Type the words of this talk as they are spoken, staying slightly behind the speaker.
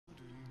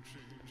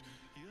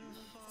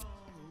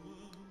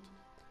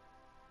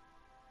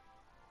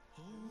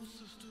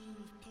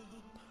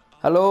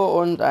Hallo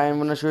und einen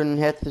wunderschönen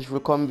herzlich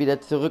willkommen wieder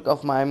zurück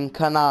auf meinem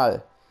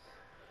Kanal.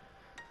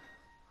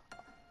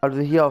 Also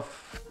hier auf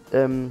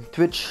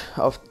Twitch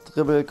auf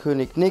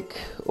Dribbelkönig Nick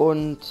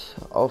und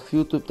auf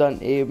YouTube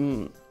dann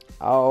eben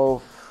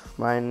auf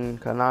meinen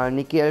Kanal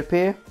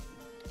NickyLP.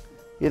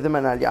 Hier sind wir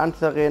in der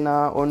Allianz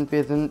Arena und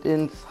wir sind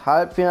ins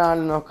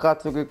Halbfinale noch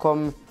gerade so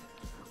gekommen.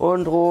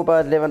 Und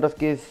Robert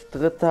Lewandowski ist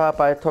Dritter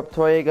bei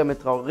Top-Torjäger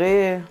mit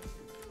Traoré.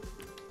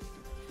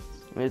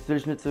 Jetzt will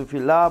ich nicht so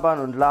viel labern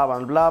und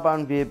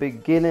labern. Wir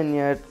beginnen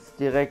jetzt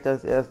direkt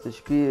das erste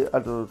Spiel.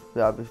 Also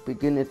ja, wir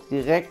beginnen jetzt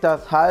direkt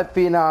das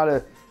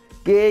Halbfinale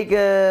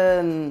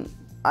gegen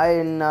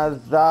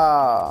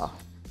Al-Nassr.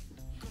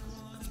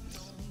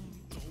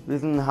 Wir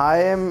sind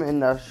heim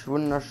in der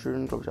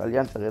wunderschönen, glaube ich,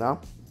 Allianz Arena.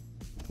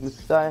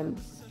 Müsste sein.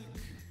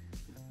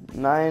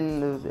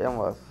 Nein, das ist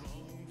irgendwas.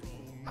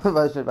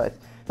 Weiß ich nicht, weiß.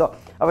 So,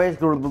 aber jetzt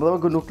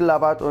genug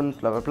gelabert und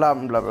bla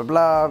bla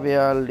bla.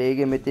 Wir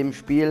legen mit dem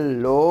Spiel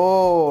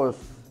los.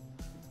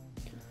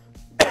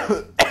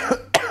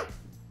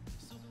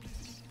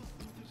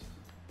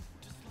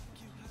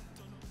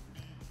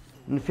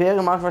 In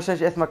Ferien mache ich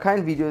wahrscheinlich erstmal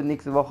kein Video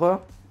nächste Woche.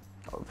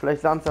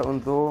 Vielleicht Samstag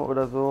und so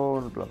oder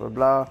so und bla bla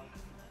bla.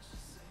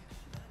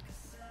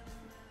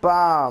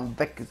 Bam,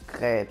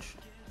 weggegrätscht.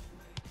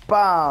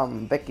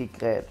 Bam,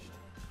 weggegrätscht.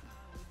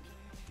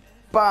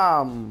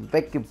 Bam,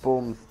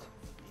 weggebumst.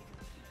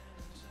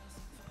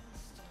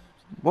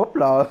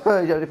 Hoppla,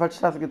 ich habe die falsche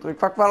Taste gedrückt.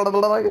 Fuck,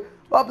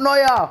 hopp,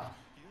 Neuer!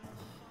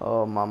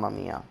 Oh, Mama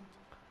mia.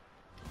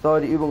 So,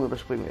 die Übung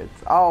überspringen wir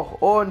jetzt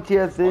auch. Und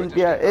hier sind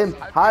wir im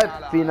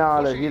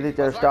Halbfinale. Hier sieht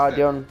das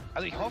Stadion.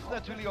 Also ich hoffe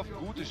natürlich auf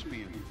ein gutes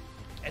Spiel.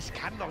 Es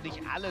kann doch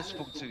nicht alles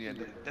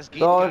funktionieren. Das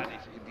geht So, gar nicht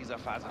in dieser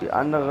Phase. Die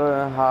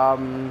anderen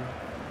haben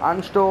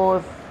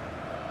Anstoß.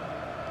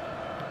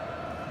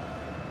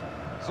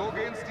 So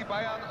gehen es die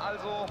Bayern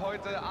also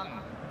heute an.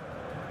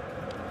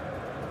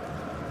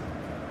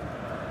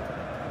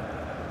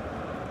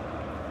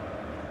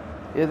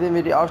 Hier sehen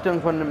wir die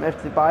Aufstellung von dem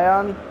FC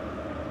Bayern.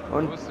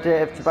 Und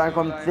der FC Bayern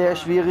kommt sehr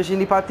schwierig in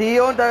die Partie.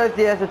 Und da ist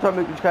die erste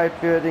Tormöglichkeit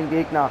für den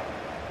Gegner.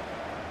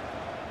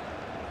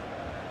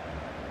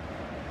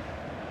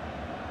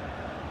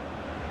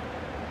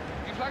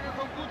 Die Flanke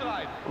kommt gut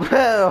rein.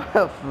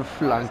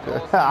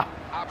 Flanke.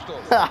 Abstoß.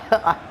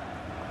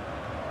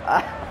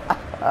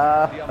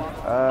 Thomas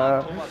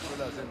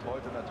Müller sind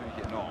heute natürlich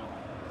enorm.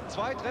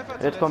 Zwei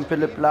Treffer. Jetzt kommt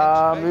Philipp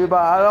Lahm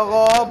überall.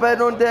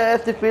 Robben und der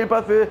erste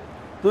Fehlpass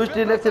durch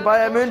den FC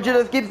Bayern München.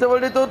 Das gibt's ja wohl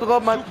nicht. Und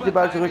Robben hat den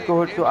Ball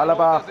zurückgeholt zu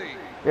Alaba.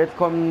 Jetzt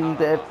kommt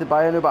der FC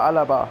Bayern über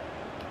Alaba.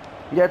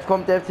 Jetzt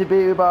kommt der FCB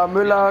über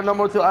Müller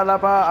nochmal zu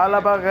Alaba.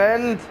 Alaba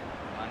rennt.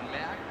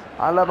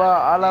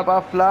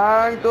 Alaba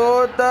flankt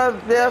und das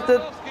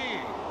erste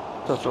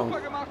Tor schon.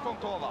 Super gemacht vom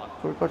Torwart.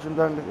 Ich wollte schon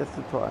sagen, das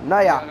erste Tor.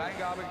 Naja.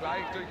 Reingabe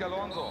gleich durch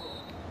Alonso.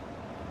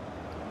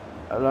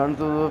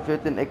 Alonso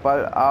führt den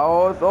Eckball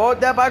aus. Oh,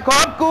 der Ball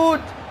kommt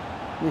gut.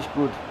 Nicht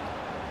gut.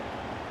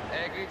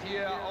 Er geht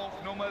hier auf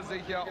Nummer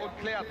sicher und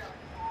klärt.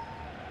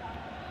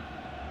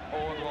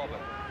 Und Robben.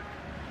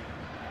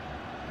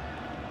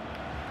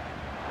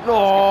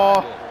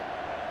 Oh.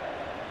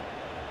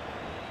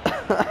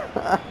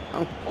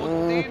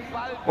 Und den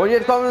Ball Und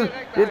jetzt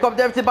kommt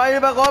der FC Bayern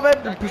über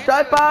Robben.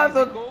 Steilpass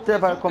und der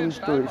Ball kommt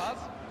nicht durch.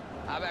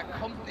 Aber er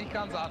kommt nicht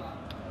ganz an.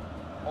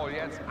 Oh,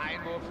 jetzt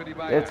Einwurf für die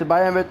Bayern. Der FC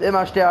Bayern wird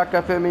immer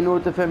stärker für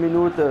Minute für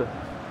Minute.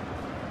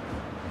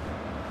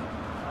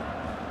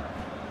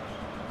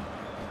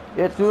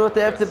 Jetzt nur noch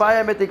der FC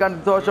Bayern mit den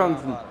ganzen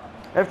Torchancen.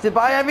 FC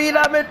Bayern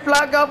wieder mit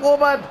Flanke auf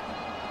Robert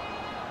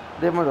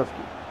Lewandowski.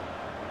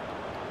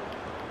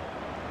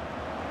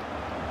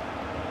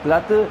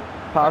 Platte,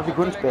 paar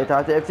Sekunden später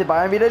hat der FC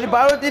Bayern wieder die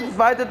Ball und die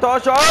zweite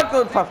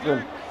Torchance und fast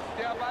drin.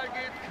 Der Ball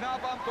geht knapp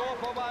am Tor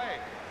vorbei.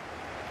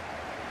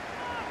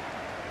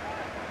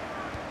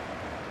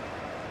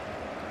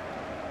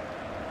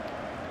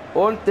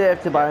 Und der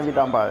FC Bayern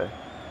wieder am Ball.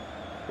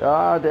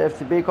 Ja, der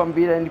FCB kommt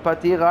wieder in die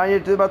Partie rein.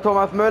 Jetzt über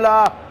Thomas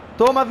Müller.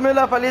 Thomas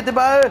Müller verliert den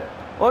Ball.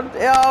 Und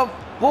er auf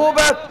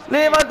Robert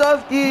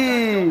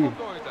Lewandowski.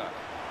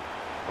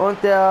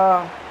 Und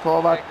der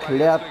Torwart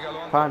klärt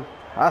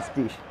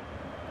fantastisch.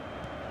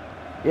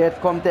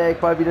 Jetzt kommt der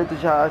Eckball wieder durch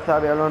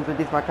Xabi Alonso.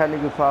 Diesmal keine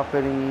Gefahr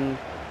für den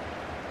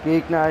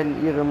Gegner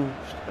in ihrem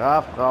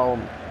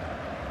Strafraum.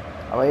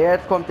 Aber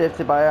jetzt kommt der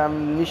FC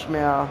Bayern nicht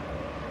mehr.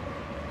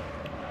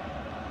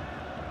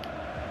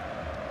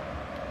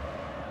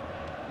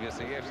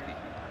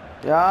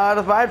 Ja,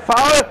 das war ein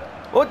Foul.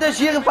 Und der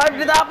Schiri pfeift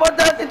wieder ab und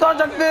da ist die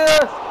Torchance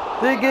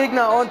für den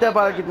Gegner. Und der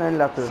Ball geht in eine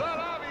Latte.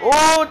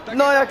 Und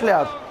neu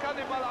erklärt. Kann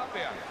den Ball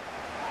abwehren.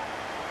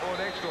 Und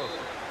Eckstoß.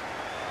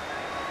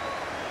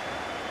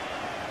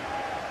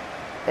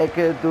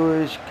 Ecke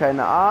durch,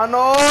 keine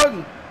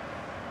Ahnung.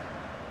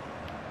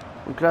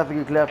 Und klasse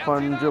geklärt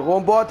von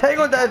Jerome Boateng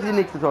und da ist die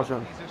nächste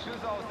Torchance. Diese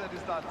Schüsse aus der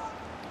Distanz.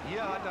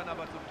 Hier hat dann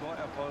aber zum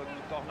Torerfolg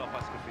doch noch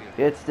was gefehlt.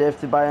 Jetzt der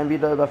FC Bayern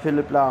wieder über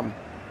Philipp Lahm,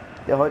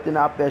 der heute in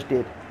der Abwehr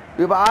steht.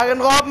 Über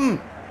Arjen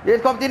Robben.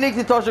 Jetzt kommt die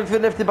nächste Torchance für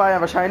den FC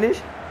Bayern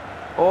wahrscheinlich.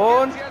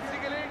 Und Jetzt die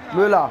Gelegenheit.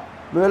 Müller,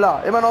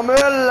 immer noch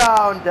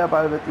Müller und der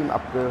Ball wird ihm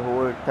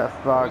abgeholt. Das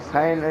war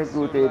keine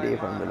gute Idee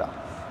von Müller.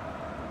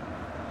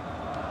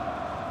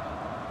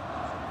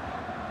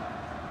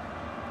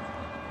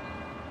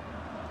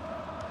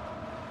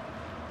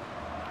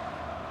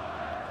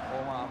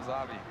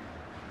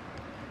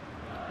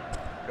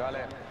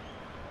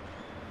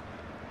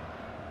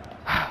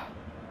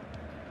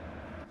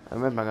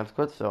 Moment mal ganz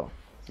kurz, so.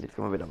 Jetzt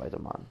können wir wieder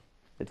weitermachen.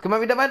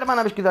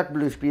 Habe ich gesagt,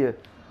 blödes Spiel.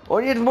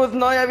 Und jetzt muss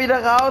Neuer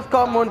wieder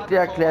rauskommen und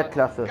der erklärt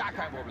klasse.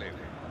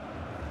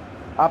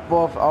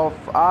 Abwurf auf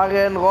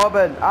Arjen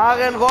Robben.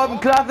 Arjen Robben,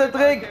 klasse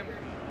Trick.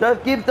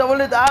 Das gibt's doch wohl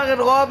nicht. Arjen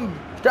Robben.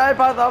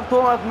 Steilpass auf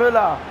Thomas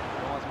Müller.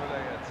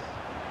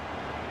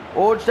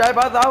 Und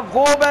Steilpass auf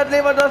Robert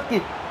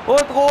Lewandowski.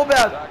 Und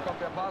Robert. Da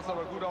kommt der Pass,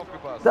 aber gut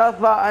aufgepasst.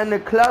 Das war eine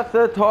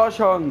klasse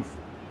Torchance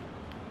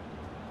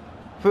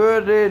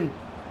für den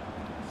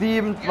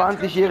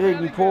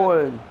 27-jährigen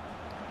Polen.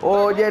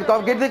 Und jetzt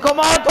kommt, geht sie, komm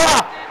mal, Tor!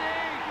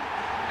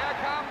 Er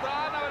kam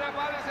dran, aber der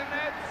Ball ist im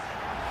Netz.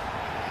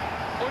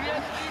 Und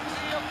jetzt liegen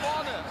sie hier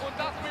vorne. Und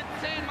das mit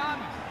 10 Mann.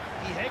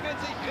 Die hängen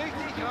sich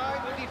richtig rein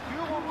und die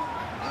Führung,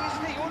 die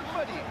ist nicht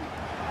unverdient.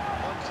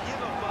 Und hier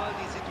nochmal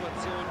die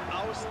Situation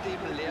aus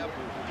dem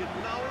Lehrbuch.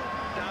 Genau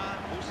da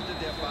musste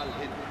der Ball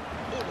hin.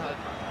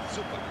 Unhaltbar.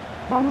 Super.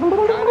 Keine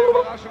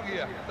Überraschung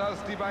hier, dass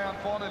die Bayern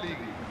vorne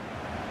liegen.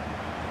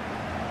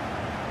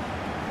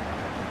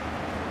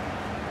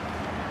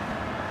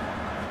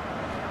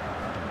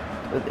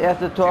 Das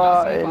erste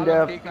Tor in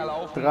der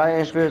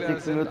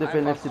 43. Minute für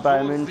den FC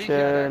Bayern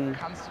München.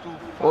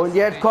 Und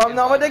jetzt kommt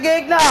nochmal der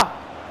Gegner.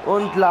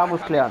 Und Klar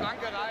muss klären.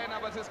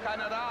 Aber es ist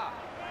keiner da.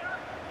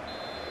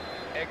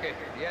 Ecke,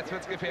 jetzt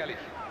wird's gefährlich.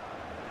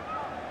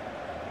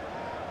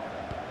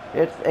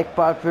 Jetzt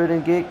Eckball für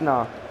den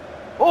Gegner.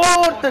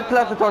 Und eine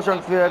klasse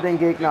Torchance für den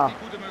Gegner.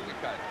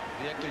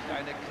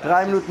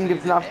 3 Minuten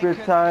gibt es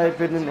Nachspielzeit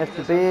für den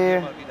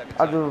FCB.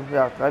 Also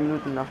ja, 3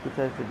 Minuten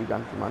Nachspielzeit für die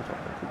ganze Mannschaft.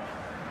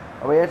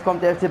 Aber jetzt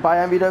kommt der FC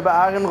Bayern wieder über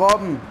Arjen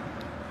Robben.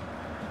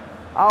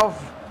 Auf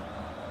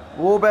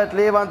Robert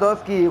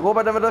Lewandowski.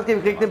 Robert Lewandowski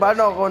kriegt den Ball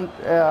noch und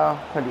er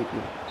verliert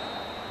ihn.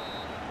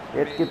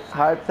 Jetzt gibt es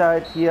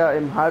Halbzeit hier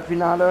im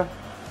Halbfinale.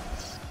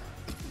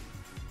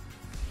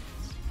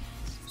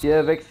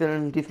 Wir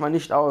wechseln diesmal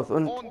nicht aus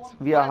und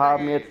wir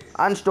haben jetzt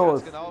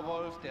Anstoß.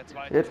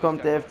 Jetzt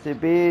kommt der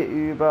FCB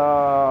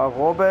über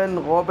Robben,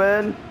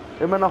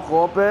 immer noch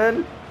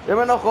Robben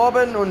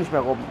und nicht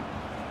mehr Robben.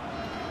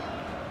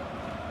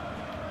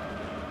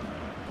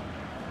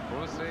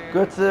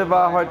 Götze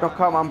war heute noch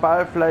kaum am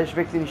Ball, vielleicht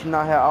wechsle ich ihn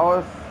nachher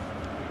aus.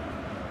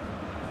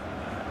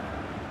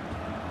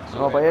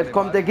 Aber jetzt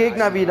kommt der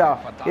Gegner wieder.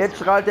 Jetzt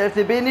strahlt der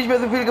FCB nicht mehr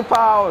so viel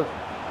Gefahr aus.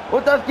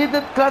 Und das gibt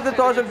eine klasse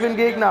Torschance für den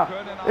Gegner.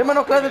 Immer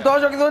noch klasse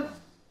Torschance und...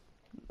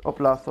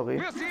 Hoppla,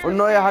 sorry. Und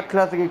Neuer hat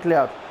klasse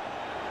geklärt.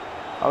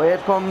 Aber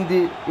jetzt kommt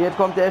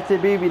der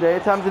FCB wieder.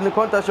 Jetzt haben sie eine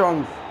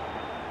Konterchance.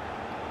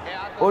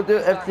 Und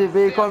der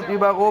FCB kommt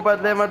über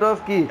Robert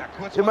Lewandowski.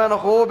 Immer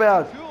noch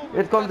Robert.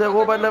 Jetzt kommt der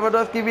Robert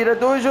Lewandowski wieder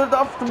durch und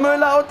auf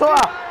Müller und Tor.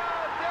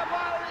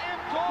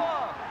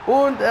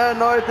 Und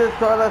erneutes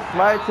Tor, das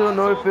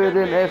 2:0 für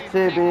den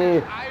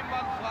FCB.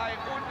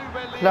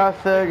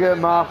 Klasse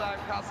gemacht.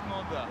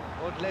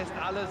 Und lässt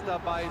alles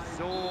dabei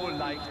so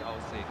leicht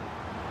aussehen.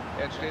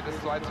 Jetzt steht es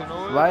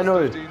 2:0. 2:0.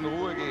 Das dürfte ihnen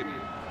Ruhe geben.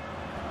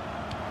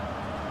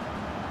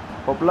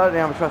 Hoppla,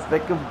 den habe ich fast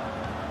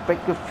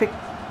weggefickt.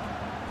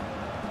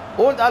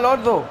 Und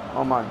Alonso.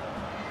 Oh Mann.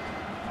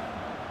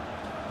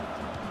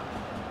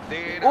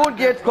 Und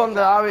jetzt kommt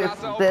der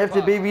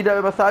FCB wieder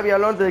über Xabi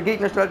Alonso. Der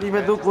Gegner stellt nicht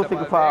mehr so große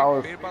Gefahr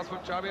aus.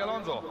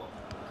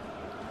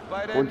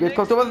 Und jetzt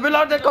kommt Thomas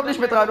Müller und der kommt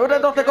nicht mit rein. Oder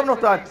doch, der kommt noch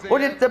dran.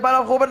 Und jetzt der Ball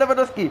auf Robert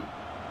Lewandowski.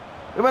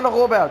 Immer noch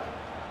Robert.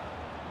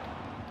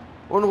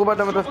 Und Robert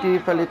Lewandowski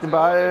verliert den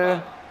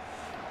Ball.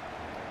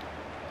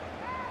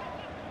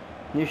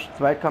 Nicht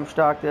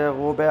zweikampfstark der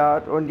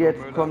Robert. Und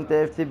jetzt kommt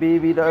der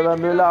FCB wieder über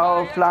Müller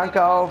auf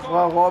Flanke auf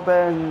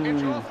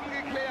Robben.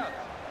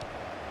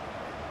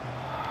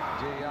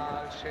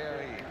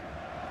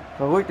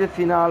 Verrücktes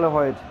Finale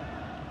heute.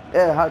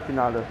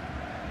 Halbfinale.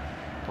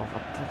 Oh,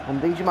 warum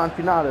denke ich immer an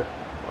Finale?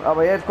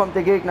 Aber jetzt kommt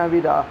der Gegner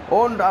wieder.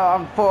 Und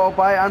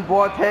vorbei an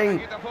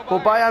Boateng.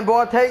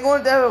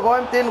 Und er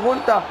räumt den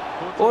runter.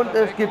 Und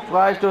es gibt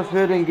Freistoß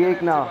für den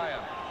Gegner.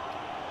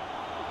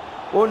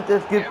 Und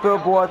es gibt für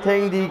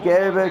Boateng die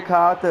gelbe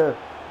Karte.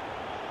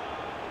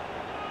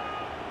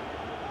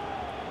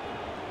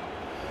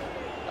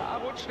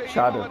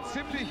 Schade.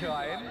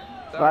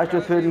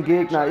 Freistoß für den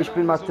Gegner. Ich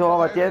bin mal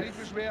Torwart jetzt.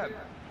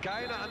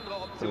 Keine andere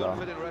Option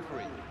für den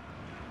Referee.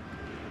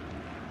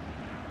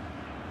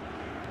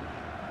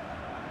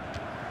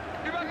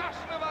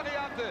 Überraschende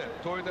Variante.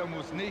 Torhüter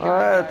muss nicht.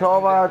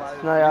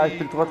 Torwart, naja, ich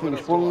bin trotzdem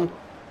gesprungen.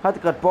 Hatte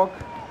gerade Bock.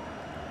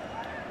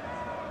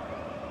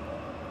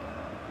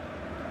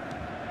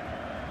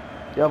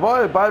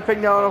 Jawohl, Ball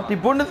fängt ja auch noch die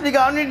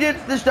Bundesliga an. Und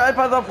jetzt der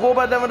Steilpass auf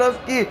Robert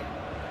Lewandowski.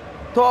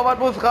 Torwart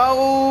muss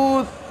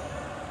raus.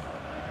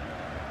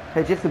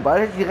 Hätte ich jetzt den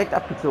Ball direkt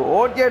abgezogen.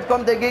 Und jetzt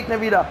kommt der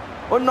Gegner wieder.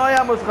 Und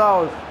Neuer muss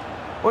raus.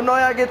 Und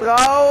Neuer geht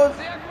raus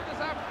Sehr gutes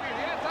Abspiel.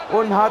 Jetzt hat er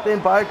und hat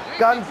den Ball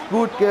ganz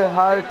gut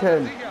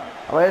gehalten.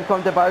 Aber jetzt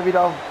kommt der Ball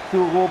wieder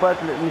zu Robert,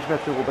 nicht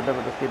mehr zu Robert, aber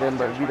das geht den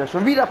Ball wieder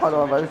schon wieder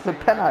verloren, weil das ist ein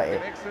Penner, ey.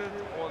 gewechselt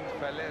und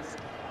verlässt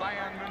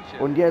Bayern München.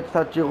 Und jetzt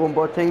hat Jerome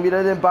Boateng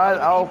wieder den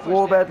Ball auf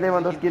Robert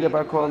Lewandowski, der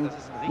Ball kommt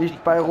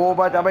nicht bei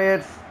Robert, aber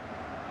jetzt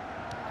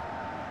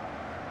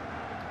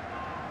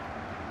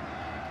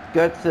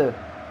Götze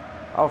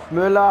auf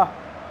Müller.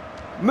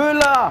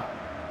 Müller!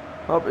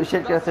 Ich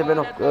hätte gedacht, der wäre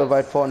noch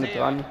weit vorne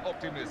dran.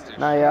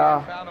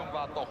 Naja.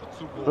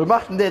 Was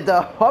macht denn der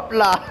da?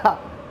 Hoppla!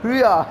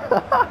 Höher!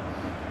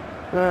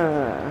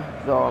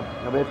 So,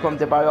 aber jetzt kommt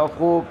der Ball auf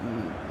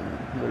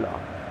Müller.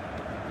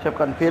 Ich habe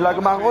gerade einen Fehler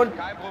gemacht und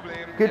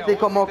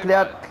Kitzikommo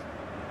klärt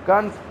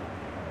ganz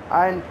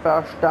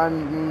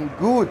einverstanden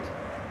gut.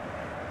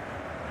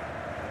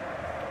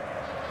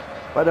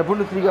 Bei der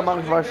Bundesliga mache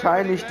ich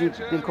wahrscheinlich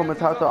den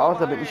Kommentator aus,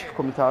 da bin ich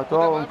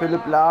Kommentator. Und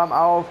Philipp Lahm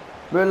auf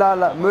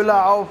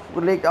Müller auf,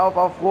 legt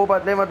auf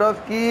Robert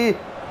Lewandowski,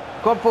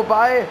 kommt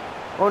vorbei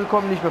und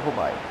kommt nicht mehr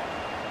vorbei.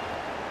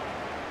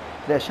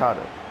 Sehr schade.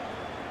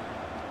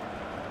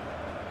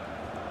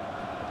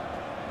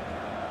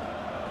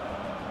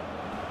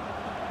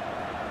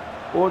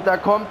 Und da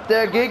kommt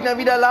der Gegner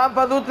wieder, Lahm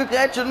versucht zu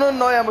grätschen und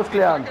Neuer muss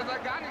klären. Das sah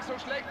gar nicht so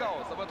schlecht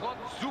aus, aber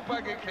trotzdem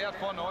super geklärt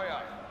von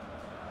Neuer.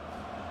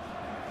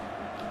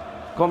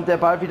 Kommt der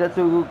Ball wieder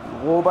zu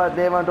Robert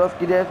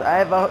Lewandowski, der ist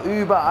einfach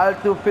überall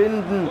zu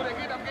finden.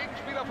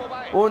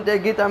 Und er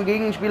geht am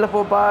Gegenspieler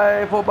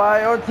vorbei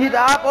und zieht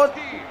ab und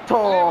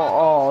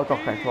Tor. Oh,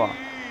 doch kein Tor.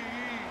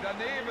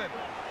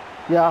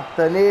 Ja,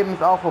 daneben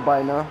ist auch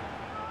vorbei, ne?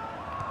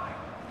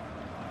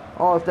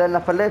 Oh, ist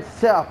der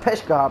verletzt? Ja,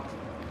 Pech gehabt.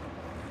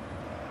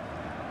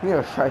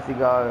 Mir ist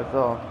scheißegal,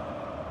 so.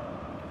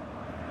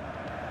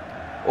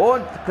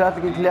 Und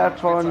klasse geklärt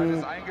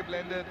von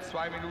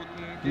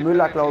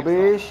Müller, glaube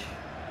ich.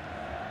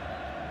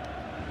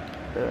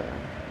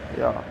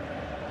 Ja.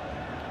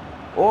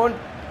 Und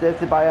der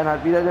FC Bayern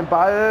hat wieder den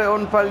Ball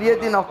und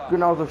verliert ihn auch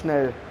genauso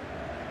schnell.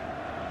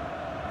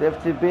 Der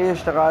FCB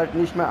strahlt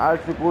nicht mehr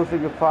allzu große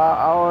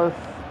Gefahr aus,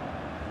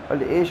 weil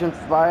die eh schon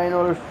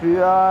 2-0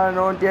 führen.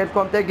 Und jetzt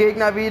kommt der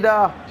Gegner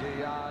wieder.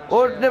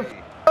 Und eine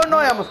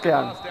Neuer muss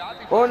klären.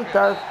 Und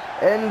das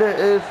Ende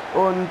ist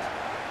und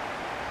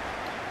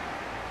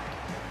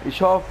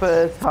ich hoffe,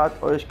 es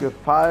hat euch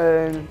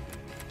gefallen.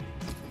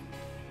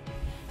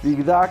 Wie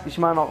gesagt, ich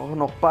mache auch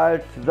noch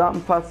bald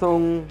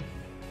Zusammenfassungen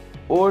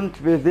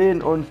und wir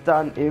sehen uns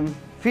dann im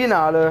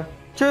Finale.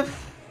 Tschüss!